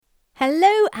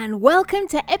Hello and welcome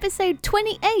to episode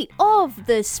 28 of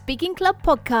the Speaking Club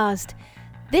podcast.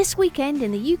 This weekend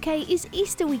in the UK is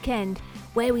Easter weekend,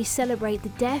 where we celebrate the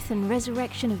death and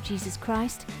resurrection of Jesus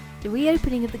Christ, the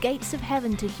reopening of the gates of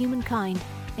heaven to humankind,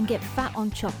 and get fat on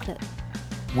chocolate.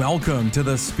 Welcome to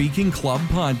the Speaking Club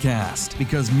podcast,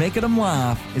 because making them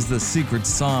laugh is the secret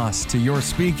sauce to your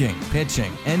speaking,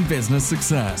 pitching, and business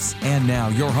success. And now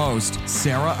your host,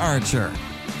 Sarah Archer.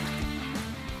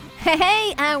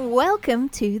 Hey, and welcome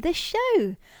to the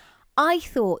show. I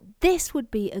thought this would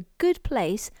be a good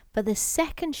place for the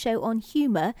second show on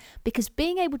humour, because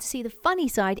being able to see the funny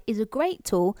side is a great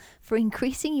tool for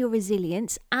increasing your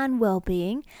resilience and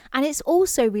well-being, and it's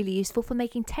also really useful for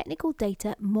making technical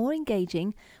data more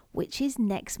engaging, which is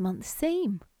next month's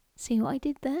theme. See what I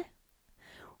did there?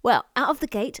 Well, out of the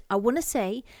gate, I want to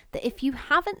say that if you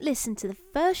haven't listened to the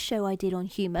first show I did on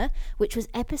humour, which was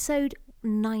episode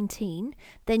 19,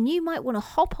 then you might want to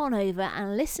hop on over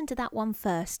and listen to that one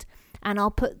first, and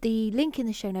I'll put the link in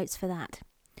the show notes for that.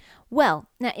 Well,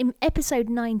 now in episode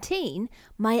 19,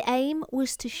 my aim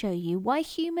was to show you why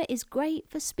humour is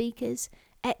great for speakers,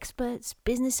 experts,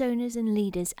 business owners and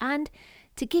leaders, and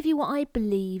to give you what I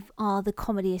believe are the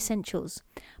comedy essentials.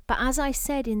 But as I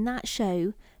said in that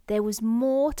show, there was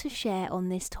more to share on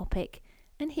this topic,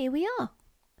 and here we are.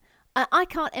 I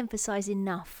can't emphasize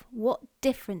enough what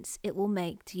difference it will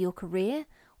make to your career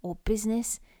or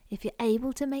business if you're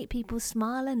able to make people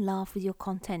smile and laugh with your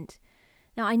content.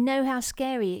 Now, I know how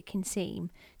scary it can seem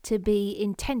to be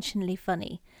intentionally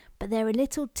funny, but there are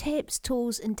little tips,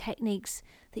 tools and techniques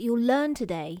that you'll learn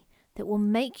today that will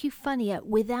make you funnier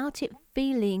without it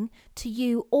feeling to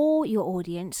you or your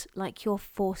audience like you're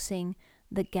forcing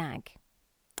the gag.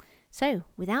 So,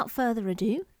 without further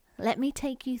ado, let me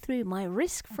take you through my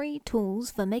risk-free tools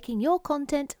for making your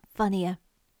content funnier.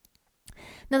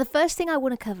 Now, the first thing I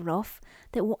want to cover off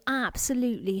that will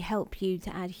absolutely help you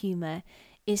to add humour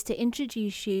is to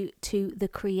introduce you to the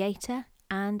creator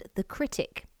and the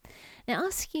critic. Now,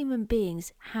 us human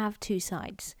beings have two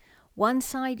sides. One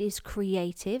side is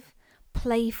creative,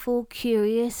 playful,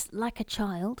 curious, like a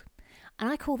child,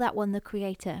 and I call that one the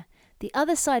creator. The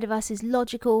other side of us is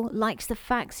logical, likes the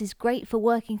facts, is great for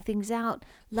working things out,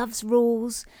 loves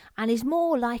rules, and is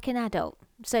more like an adult.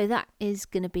 So that is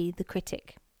going to be the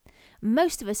critic.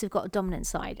 Most of us have got a dominant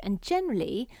side, and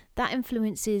generally that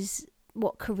influences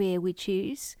what career we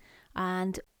choose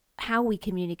and how we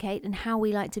communicate and how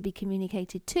we like to be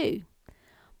communicated to.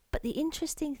 But the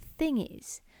interesting thing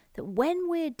is that when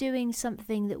we're doing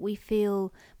something that we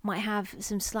feel might have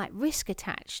some slight risk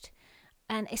attached,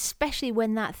 and especially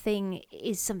when that thing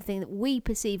is something that we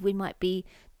perceive we might be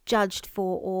judged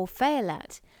for or fail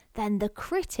at, then the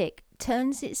critic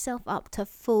turns itself up to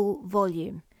full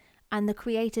volume and the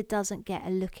creator doesn't get a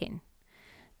look in.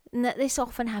 And that this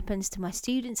often happens to my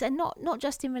students, and not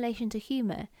just in relation to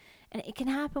humour. And it can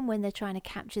happen when they're trying to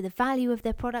capture the value of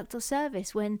their product or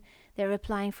service, when they're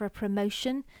applying for a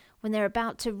promotion, when they're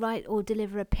about to write or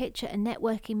deliver a pitch at a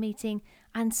networking meeting,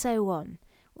 and so on.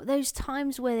 Those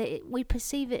times where we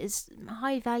perceive it as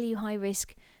high value, high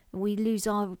risk, we lose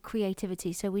our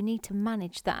creativity, so we need to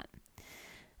manage that.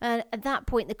 And at that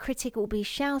point, the critic will be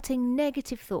shouting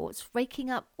negative thoughts, raking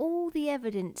up all the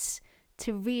evidence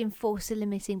to reinforce a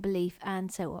limiting belief,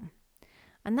 and so on.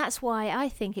 And that's why I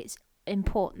think it's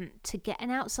important to get an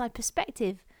outside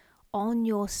perspective on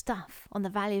your stuff, on the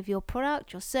value of your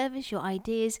product, your service, your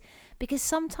ideas, because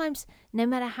sometimes, no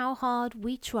matter how hard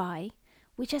we try,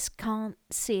 we just can't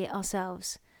see it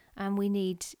ourselves, and we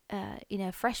need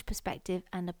a fresh perspective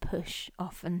and a push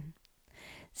often.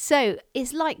 So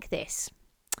it's like this.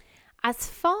 As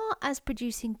far as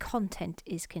producing content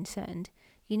is concerned,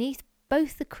 you need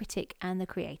both the critic and the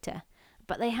creator,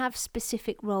 but they have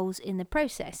specific roles in the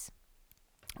process.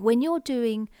 When you're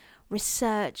doing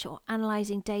research or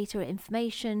analysing data or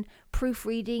information,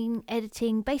 proofreading,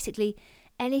 editing, basically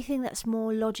anything that's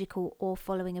more logical or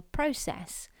following a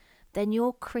process, then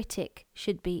your critic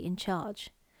should be in charge.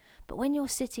 But when you're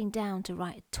sitting down to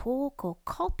write a talk or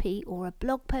copy or a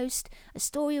blog post, a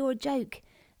story or a joke,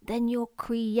 then your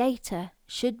creator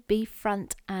should be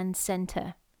front and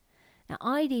centre. Now,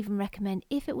 I'd even recommend,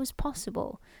 if it was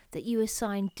possible, that you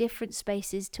assign different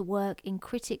spaces to work in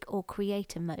critic or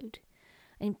creator mode.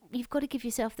 And you've got to give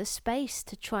yourself the space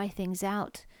to try things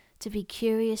out, to be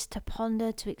curious, to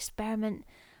ponder, to experiment.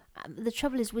 The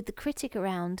trouble is, with the critic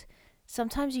around,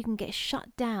 sometimes you can get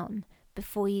shut down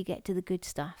before you get to the good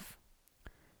stuff.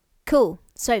 Cool.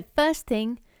 So first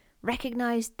thing,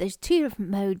 recognize those two different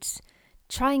modes.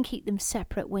 Try and keep them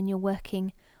separate when you're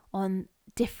working on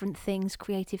different things,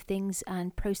 creative things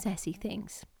and processy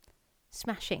things.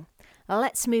 Smashing.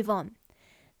 Let's move on.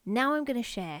 Now I'm going to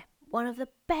share one of the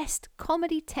best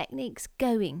comedy techniques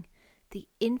going, the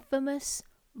infamous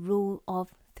rule of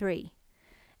 3.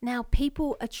 Now,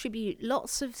 people attribute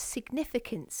lots of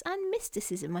significance and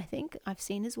mysticism, I think, I've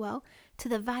seen as well, to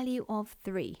the value of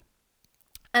 3.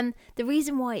 The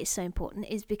reason why it's so important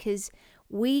is because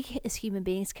we as human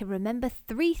beings can remember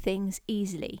 3 things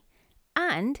easily,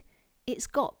 and it's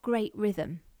got great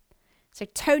rhythm. So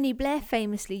Tony Blair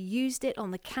famously used it on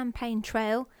the campaign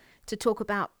trail to talk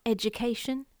about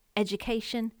education,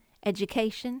 education,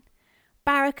 education.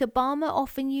 Barack Obama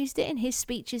often used it in his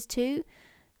speeches too.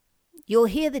 You'll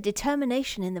hear the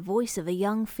determination in the voice of a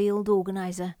young field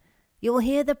organizer. You'll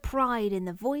hear the pride in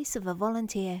the voice of a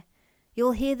volunteer.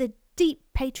 You'll hear the deep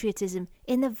patriotism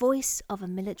in the voice of a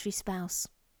military spouse.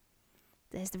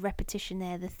 There's the repetition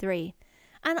there, the 3.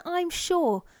 And I'm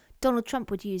sure Donald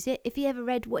Trump would use it if he ever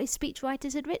read what his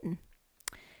speechwriters had written.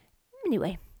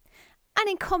 Anyway, and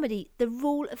in comedy, the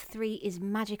rule of 3 is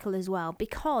magical as well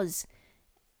because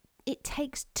it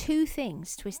takes 2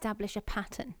 things to establish a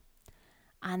pattern.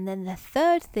 And then the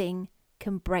third thing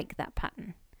can break that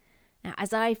pattern. Now,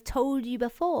 as I've told you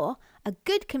before, a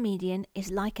good comedian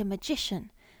is like a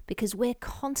magician because we're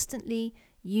constantly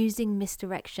using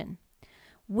misdirection.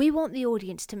 We want the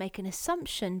audience to make an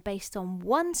assumption based on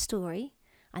one story,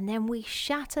 and then we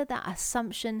shatter that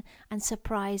assumption and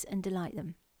surprise and delight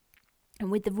them. And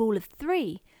with the rule of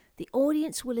 3, the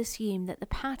audience will assume that the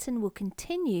pattern will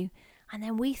continue, and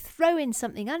then we throw in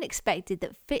something unexpected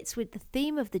that fits with the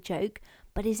theme of the joke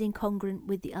but is incongruent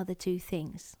with the other 2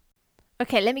 things.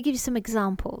 Okay, let me give you some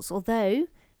examples, although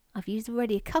I've used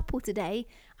already a couple today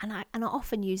and I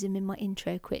often use them in my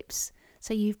intro quips,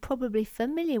 so you're probably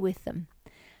familiar with them.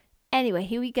 Anyway,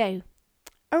 here we go.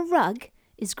 A rug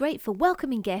is great for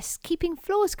welcoming guests, keeping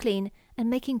floors clean and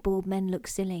making bald men look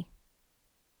silly.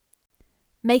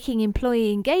 Making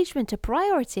employee engagement a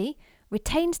priority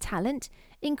retains talent,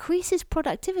 increases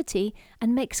productivity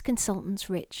and makes consultants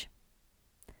rich.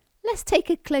 Let's take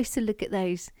a closer look at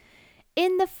those.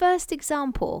 In the first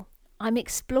example, I'm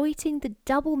exploiting the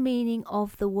double meaning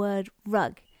of the word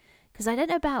rug, because I don't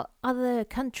know about other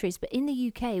countries, but in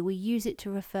the UK we use it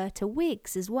to refer to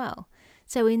wigs as well.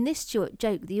 So in this joke,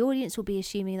 the audience will be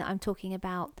assuming that I'm talking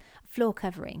about floor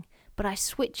covering, but I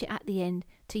switch it at the end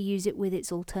to use it with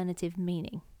its alternative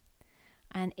meaning.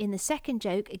 And in the second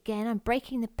joke, again, I'm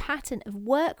breaking the pattern of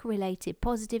work-related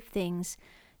positive things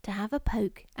to have a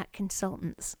poke at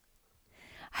consultants.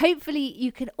 Hopefully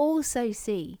you can also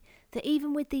see that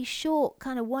even with these short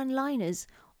kind of one-liners,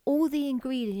 all the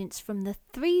ingredients from the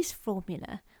 3's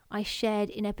formula I shared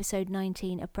in episode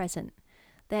 19 are present.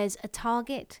 There's a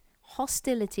target,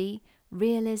 hostility,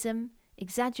 realism,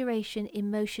 exaggeration,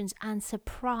 emotions, and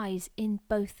surprise in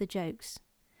both the jokes.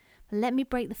 Let me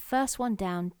break the first one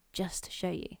down just to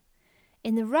show you.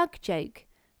 In the rug joke,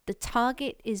 the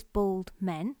target is bald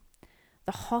men.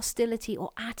 The hostility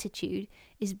or attitude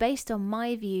is based on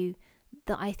my view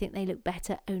that I think they look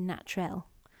better au naturel.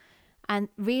 And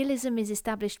realism is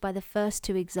established by the first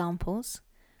 2 examples.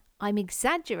 I'm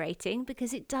exaggerating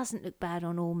because it doesn't look bad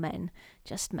on all men,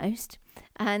 just most.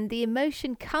 And the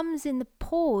emotion comes in the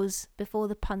pause before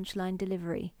the punchline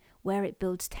delivery, where it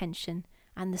builds tension.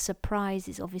 And the surprise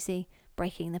is obviously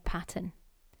breaking the pattern.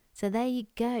 So there you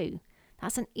go.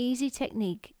 That's an easy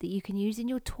technique that you can use in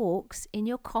your talks, in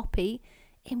your copy,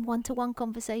 in one-to-one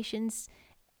conversations,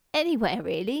 anywhere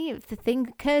really. If the thing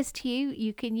occurs to you,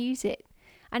 you can use it.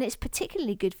 And it's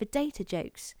particularly good for data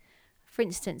jokes. For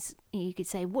instance, you could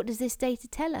say, what does this data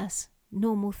tell us?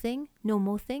 Normal thing,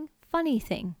 funny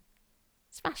thing.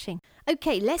 Smashing.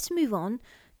 Okay, let's move on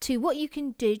to what you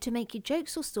can do to make your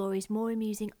jokes or stories more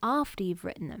amusing after you've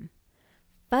written them.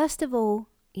 First of all,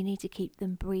 you need to keep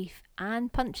them brief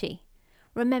and punchy.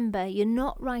 Remember, you're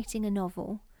not writing a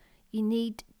novel. You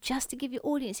need just to give your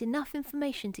audience enough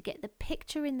information to get the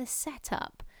picture in the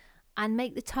setup and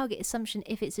make the target assumption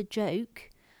if it's a joke.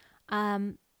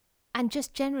 And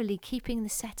just generally keeping the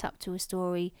setup to a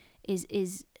story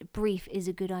is brief is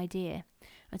a good idea.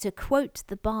 And to quote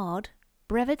the bard,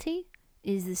 brevity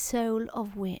is the soul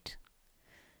of wit.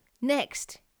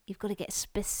 Next, you've got to get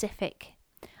specific.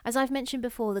 As I've mentioned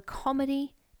before, the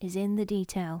comedy is in the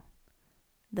detail.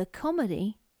 The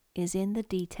comedy is in the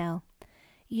detail.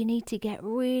 You need to get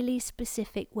really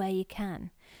specific where you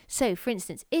can. So, for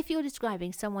instance, if you're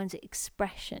describing someone's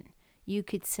expression, you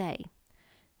could say,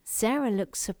 Sarah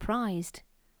looks surprised.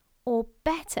 Or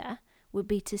better would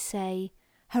be to say,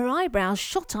 her eyebrows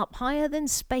shot up higher than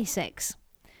SpaceX.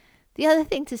 The other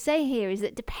thing to say here is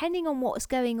that depending on what's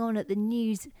going on at the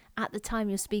news at the time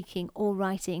you're speaking or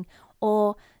writing,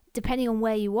 or depending on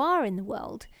where you are in the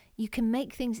world, You can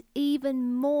make things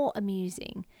even more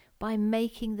amusing by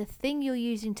making the thing you're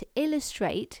using to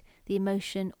illustrate the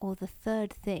emotion or the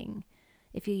third thing,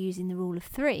 if you're using the rule of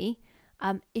three,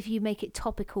 if you make it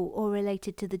topical or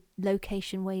related to the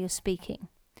location where you're speaking.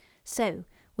 So,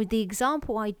 with the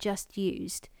example I just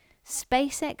used,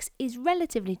 SpaceX is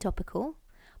relatively topical,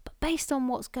 but based on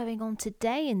what's going on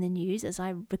today in the news as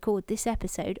I record this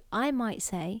episode, I might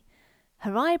say,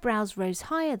 her eyebrows rose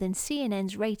higher than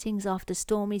CNN's ratings after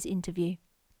Stormy's interview.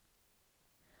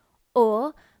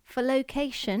 Or, for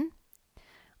location,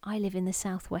 I live in the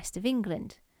southwest of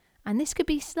England, and this could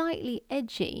be slightly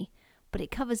edgy, but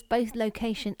it covers both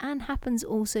location and happens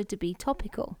also to be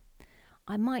topical.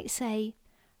 I might say,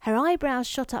 her eyebrows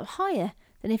shot up higher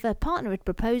than if her partner had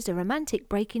proposed a romantic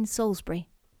break in Salisbury.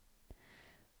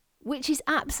 Which is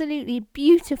absolutely a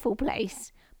beautiful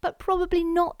place, but probably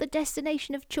not the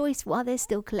destination of choice while they're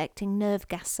still collecting nerve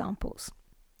gas samples.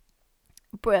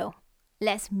 Brill,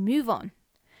 let's move on.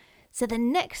 So the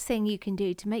next thing you can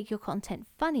do to make your content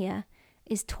funnier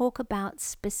is talk about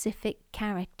specific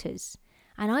characters,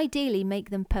 and ideally make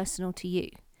them personal to you.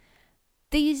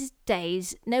 These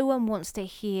days, no one wants to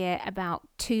hear about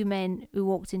two men who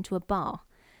walked into a bar.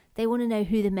 They want to know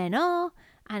who the men are,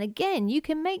 and again, you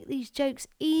can make these jokes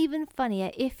even funnier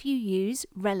if you use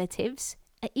relatives,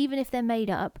 even if they're made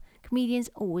up. Comedians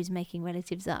always making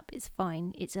relatives up. It's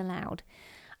fine. It's allowed.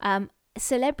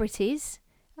 Celebrities,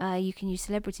 you can use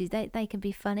celebrities. They can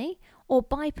be funny. Or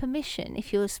by permission,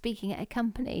 if you're speaking at a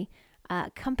company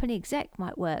exec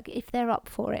might work if they're up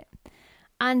for it.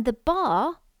 And the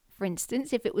bar, for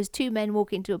instance, if it was two men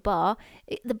walking into a bar,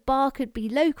 the bar could be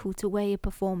local to where you're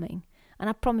performing. And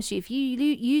I promise you, if you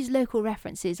use local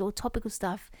references or topical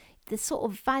stuff, the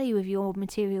sort of value of your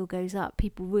material goes up.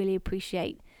 People really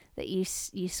appreciate that you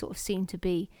sort of seem to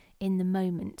be in the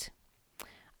moment.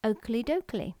 Oakley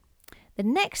dokley. The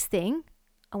next thing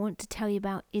I want to tell you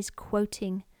about is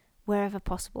quoting wherever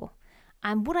possible.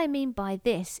 And what I mean by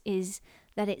this is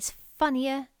that it's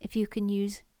funnier if you can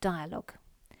use dialogue.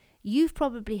 You've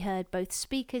probably heard both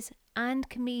speakers and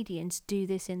comedians do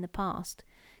this in the past,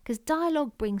 because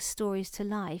dialogue brings stories to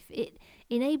life. It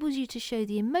enables you to show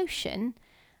the emotion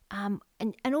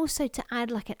and also to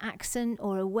add like an accent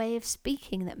or a way of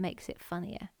speaking that makes it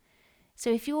funnier.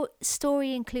 So if your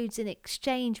story includes an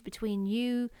exchange between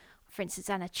you, for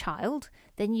instance, and a child,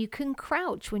 then you can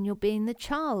crouch when you're being the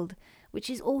child,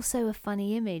 which is also a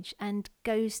funny image and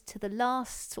goes to the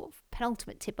last sort of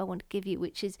penultimate tip I want to give you,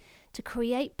 which is to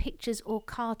create pictures or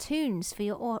cartoons for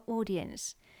your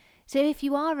audience. So if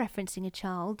you are referencing a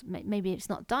child, maybe it's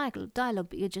not dialogue,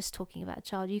 but you're just talking about a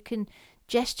child, you can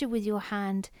gesture with your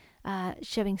hand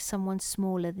showing someone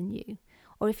smaller than you.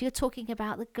 Or if you're talking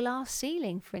about the glass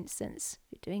ceiling, for instance,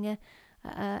 you're doing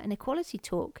an equality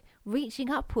talk, reaching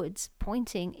upwards,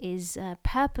 pointing is a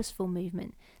purposeful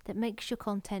movement that makes your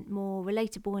content more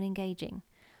relatable and engaging.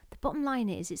 The bottom line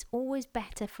is it's always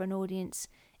better for an audience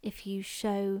if you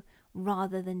show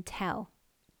rather than tell.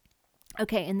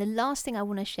 Okay, and the last thing I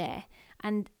want to share,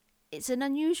 and it's an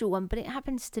unusual one, but it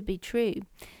happens to be true,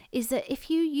 is that if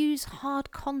you use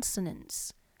hard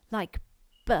consonants like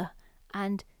b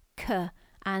and k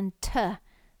and t,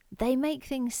 they make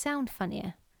things sound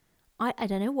funnier. I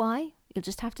don't know why. You'll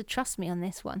just have to trust me on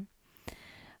this one.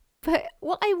 But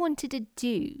what I wanted to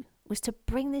do was to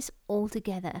bring this all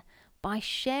together by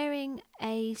sharing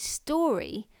a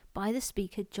story by the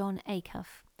speaker Jon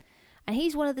Acuff. And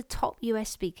he's one of the top US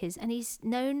speakers, and he's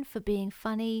known for being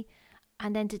funny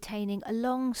and entertaining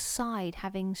alongside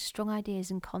having strong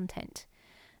ideas and content.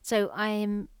 So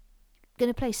I'm going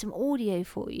to play some audio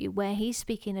for you where he's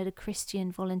speaking at a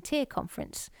Christian volunteer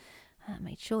conference. I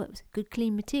made sure it was good,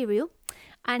 clean material.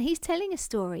 And he's telling a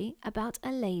story about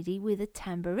a lady with a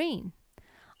tambourine.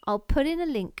 I'll put in a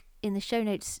link in the show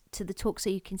notes to the talk so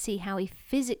you can see how he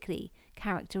physically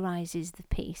characterizes the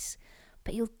piece.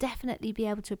 But you'll definitely be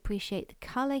able to appreciate the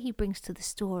colour he brings to the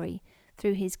story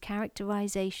through his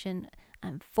characterization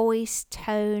and voice,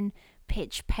 tone,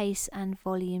 pitch, pace and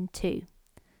volume too.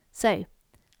 So,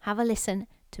 have a listen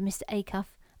to Mr. Acuff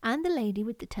and the lady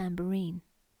with the tambourine.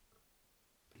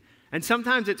 And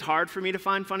sometimes it's hard for me to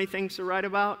find funny things to write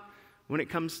about when it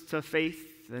comes to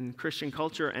faith and Christian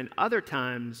culture, and other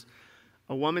times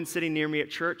a woman sitting near me at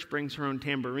church brings her own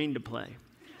tambourine to play.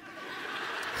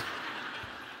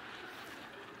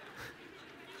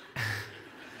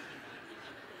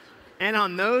 And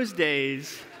on those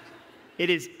days,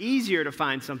 it is easier to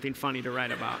find something funny to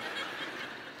write about.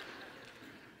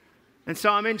 And so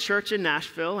I'm in church in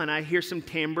Nashville, and I hear some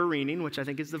tambourining, which I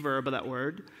think is the verb of that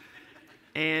word.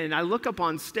 And I look up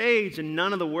on stage, and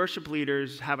none of the worship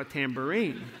leaders have a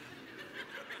tambourine.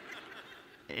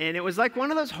 And it was like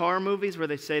one of those horror movies where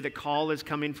they say the call is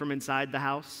coming from inside the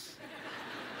house.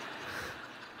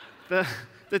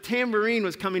 The tambourine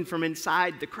was coming from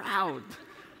inside the crowd.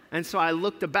 And so I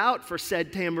looked about for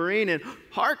said tambourine, and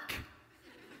hark!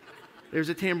 There's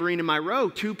a tambourine in my row.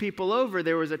 2 people over,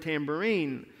 there was a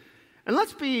tambourine. And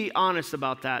let's be honest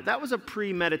about that. That was a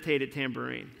premeditated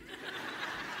tambourine.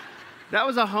 That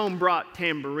was a home-brought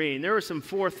tambourine. There was some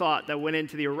forethought that went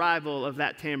into the arrival of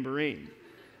that tambourine.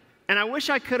 And I wish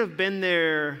I could have been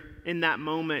there in that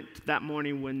moment, that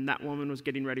morning when that woman was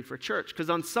getting ready for church. Because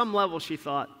on some level she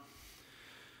thought,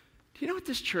 do you know what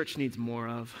this church needs more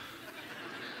of?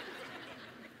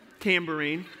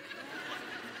 Tambourine.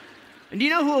 And do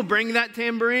you know who will bring that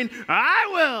tambourine? I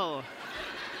will!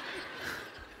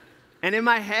 And in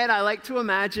my head, I like to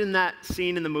imagine that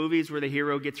scene in the movies where the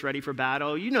hero gets ready for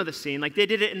battle. You know the scene. Like they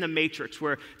did it in The Matrix,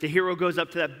 where the hero goes up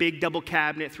to that big double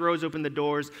cabinet, throws open the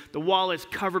doors, the wall is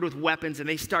covered with weapons, and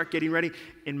they start getting ready.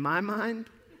 In my mind,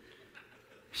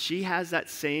 she has that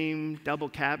same double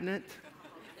cabinet,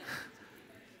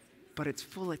 but it's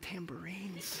full of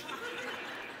tambourines.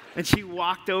 And she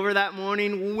walked over that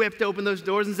morning, whipped open those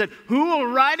doors, and said, "Who will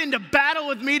ride into battle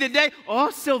with me today? Oh,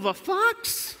 Silver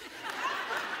Fox."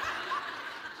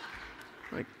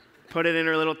 Like, put it in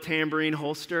her little tambourine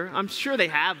holster. I'm sure they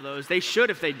have those. They should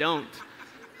if they don't.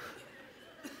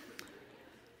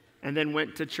 And then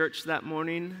went to church that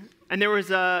morning. And there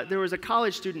was a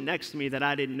college student next to me that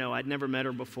I didn't know. I'd never met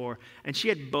her before. And she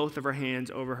had both of her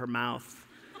hands over her mouth.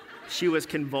 She was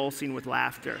convulsing with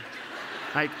laughter.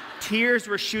 Like, tears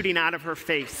were shooting out of her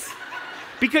face.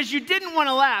 Because you didn't want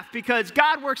to laugh, because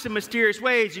God works in mysterious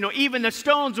ways. You know, even the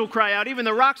stones will cry out, even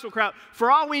the rocks will cry out.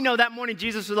 For all we know, that morning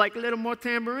Jesus was like, a little more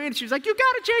tambourine. She was like, you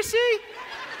got it, JC.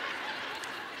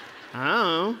 I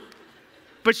don't know.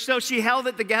 But so she held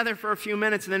it together for a few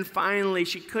minutes, and then finally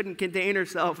she couldn't contain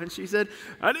herself, and she said,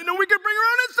 I didn't know we could bring our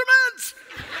own instruments.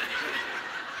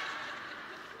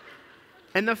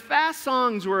 And the fast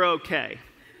songs were okay.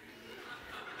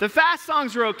 The fast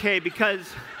songs were okay because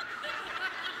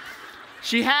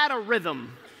she had a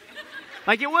rhythm.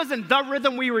 Like, it wasn't the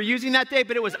rhythm we were using that day,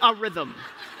 but it was a rhythm.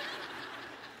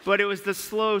 But it was the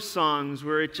slow songs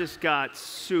where it just got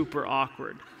super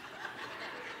awkward.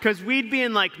 Because we'd be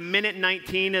in like minute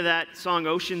 19 of that song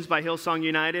Oceans by Hillsong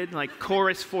United, like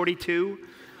chorus 42.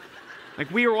 Like,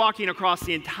 we were walking across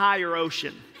the entire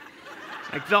ocean.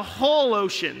 Like the whole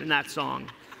ocean in that song.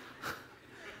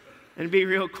 And it'd be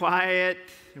real quiet.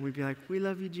 And we'd be like, we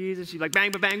love you, Jesus. She'd be like, bang,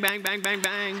 bang, bang, bang, bang,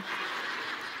 bang.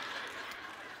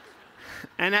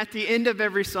 And at the end of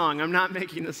every song, I'm not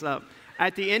making this up,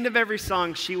 at the end of every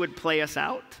song, she would play us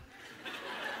out,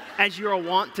 as you're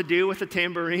wont to do with a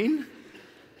tambourine.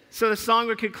 So the song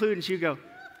would conclude, and she'd go,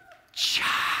 cha.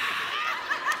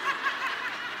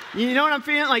 You know what I'm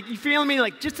feeling? Like, you feeling me?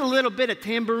 Like, just a little bit of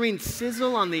tambourine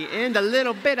sizzle on the end, a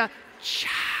little bit of cha.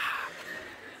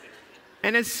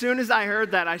 And as soon as I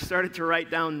heard that, I started to write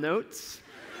down notes.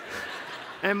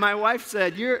 And my wife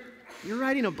said, you're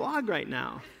writing a blog right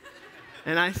now.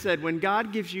 And I said, when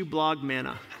God gives you blog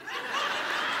manna,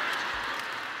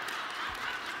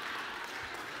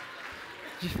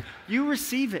 you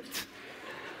receive it.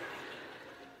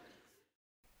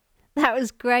 That was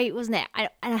great, wasn't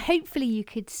it? And hopefully you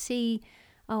could see,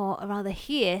 or rather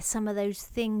hear, some of those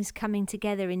things coming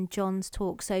together in John's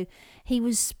talk. So he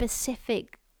was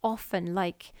specific often,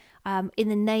 like in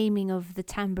the naming of the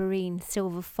tambourine,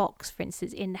 Silver Fox, for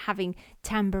instance, in having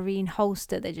tambourine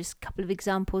holster. They're just a couple of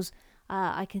examples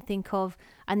I can think of.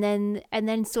 And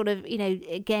then sort of, you know,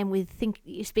 again, with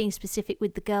being specific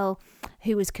with the girl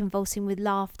who was convulsing with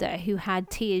laughter, who had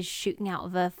tears shooting out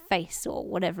of her face, or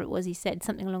whatever it was he said,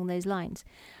 something along those lines.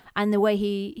 And the way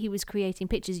he was creating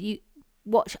pictures,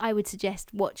 I would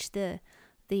suggest watch the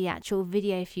actual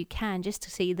video if you can, just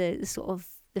to see the sort of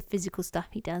the physical stuff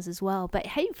he does as well. But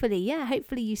hopefully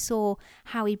you saw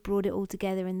how he brought it all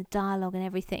together in the dialogue and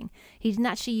everything. He didn't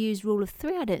actually use rule of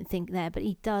 3, I don't think, there, but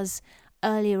he does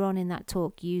earlier on in that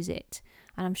talk use it,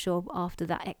 and I'm sure after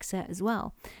that excerpt as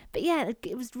well. But yeah,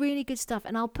 it was really good stuff,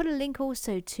 and I'll put a link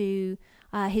also to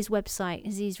his website,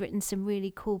 as he's written some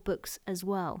really cool books as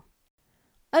well.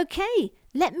 Okay,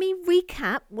 let me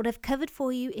recap what I've covered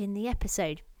for you in the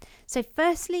episode. So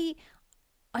firstly,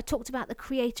 I talked about the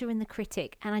creator and the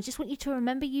critic, and I just want you to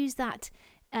remember use that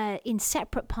in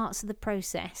separate parts of the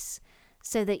process,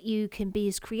 so that you can be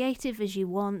as creative as you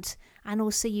want, and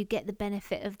also you get the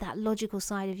benefit of that logical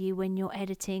side of you when you're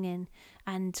editing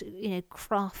and you know,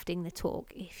 crafting the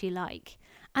talk, if you like.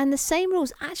 And the same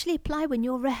rules actually apply when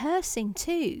you're rehearsing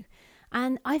too.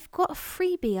 And I've got a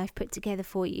freebie I've put together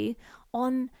for you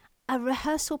on a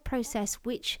rehearsal process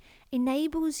which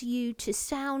enables you to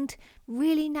sound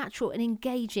really natural and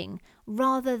engaging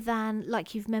rather than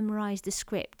like you've memorized a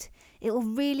script. It will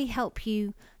really help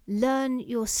you learn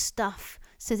your stuff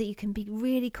so that you can be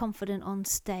really confident on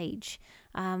stage.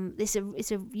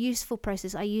 It's a useful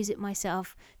process. I use it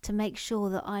myself to make sure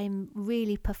that I'm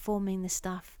really performing the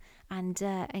stuff and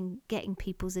getting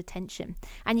people's attention.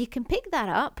 And you can pick that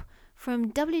up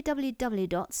from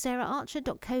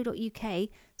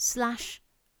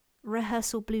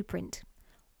www.saraharcher.co.uk/rehearsal blueprint,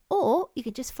 or you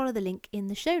can just follow the link in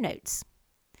the show notes.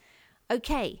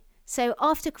 Okay, so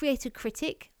after Creative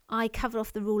Critic, I covered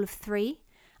off the rule of 3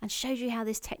 and showed you how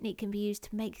this technique can be used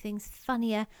to make things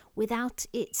funnier without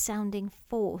it sounding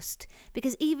forced.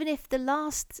 Because even if the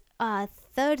last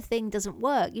third thing doesn't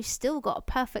work, you've still got a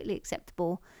perfectly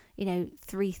acceptable,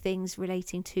 3 things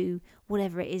relating to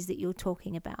whatever it is that you're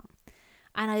talking about.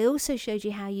 And I also showed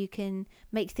you how you can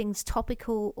make things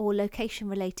topical or location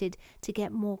related to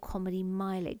get more comedy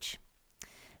mileage.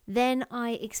 Then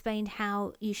I explained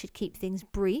how you should keep things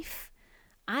brief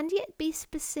and yet be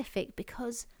specific,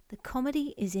 because the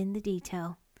comedy is in the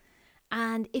detail.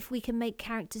 And if we can make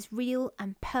characters real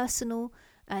and personal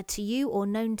to you or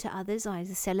known to others,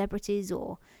 either celebrities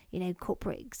or,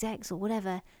 corporate execs or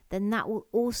whatever, then that will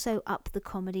also up the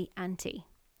comedy ante.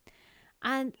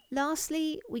 And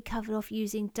lastly, we covered off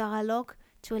using dialogue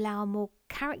to allow more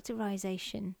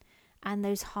characterization and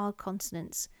those hard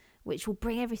consonants, which will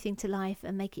bring everything to life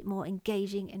and make it more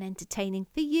engaging and entertaining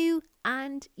for you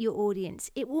and your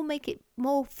audience. It will make it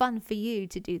more fun for you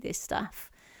to do this stuff.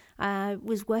 I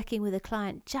was working with a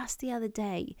client just the other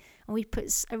day, and we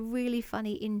put a really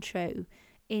funny intro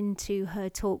into her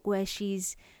talk where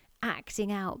she's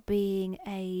acting out being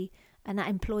an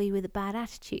employee with a bad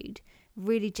attitude,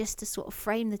 really just to sort of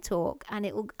frame the talk,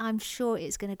 and I'm sure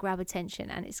it's going to grab attention,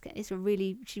 and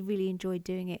she really enjoyed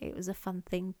doing it. It was a fun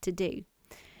thing to do.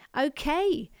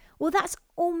 Okay, well, that's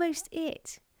almost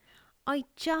it. I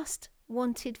just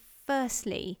wanted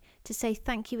firstly to say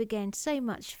thank you again so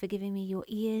much for giving me your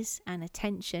ears and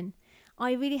attention.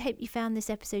 I really hope you found this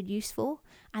episode useful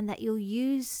and that you'll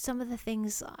use some of the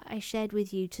things I shared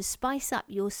with you to spice up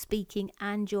your speaking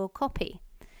and your copy.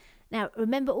 Now,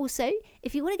 remember also,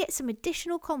 if you want to get some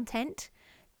additional content,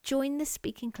 join the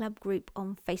Speaking Club group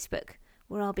on Facebook,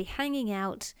 where I'll be hanging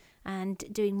out and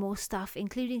doing more stuff,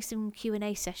 including some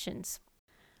Q&A sessions.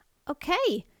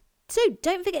 Okay, so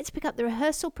don't forget to pick up the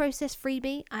rehearsal process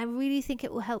freebie. I really think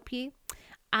it will help you.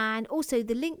 And also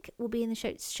the link will be in the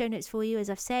show notes for you, as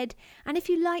I've said. And if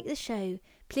you like the show,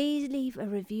 please leave a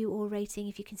review or rating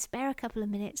if you can spare a couple of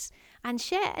minutes, and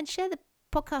share the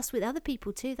podcast with other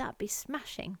people too. That'd be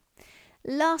smashing.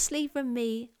 Lastly, from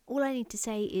me, all I need to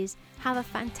say is have a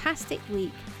fantastic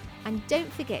week, and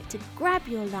don't forget to grab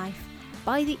your life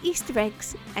by the Easter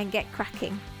eggs and get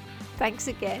cracking. Thanks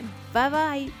again.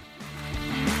 Bye-bye.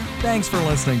 Thanks for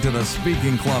listening to the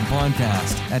Speaking Club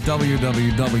podcast at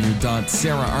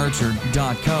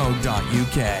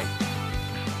www.saraharcher.co.uk.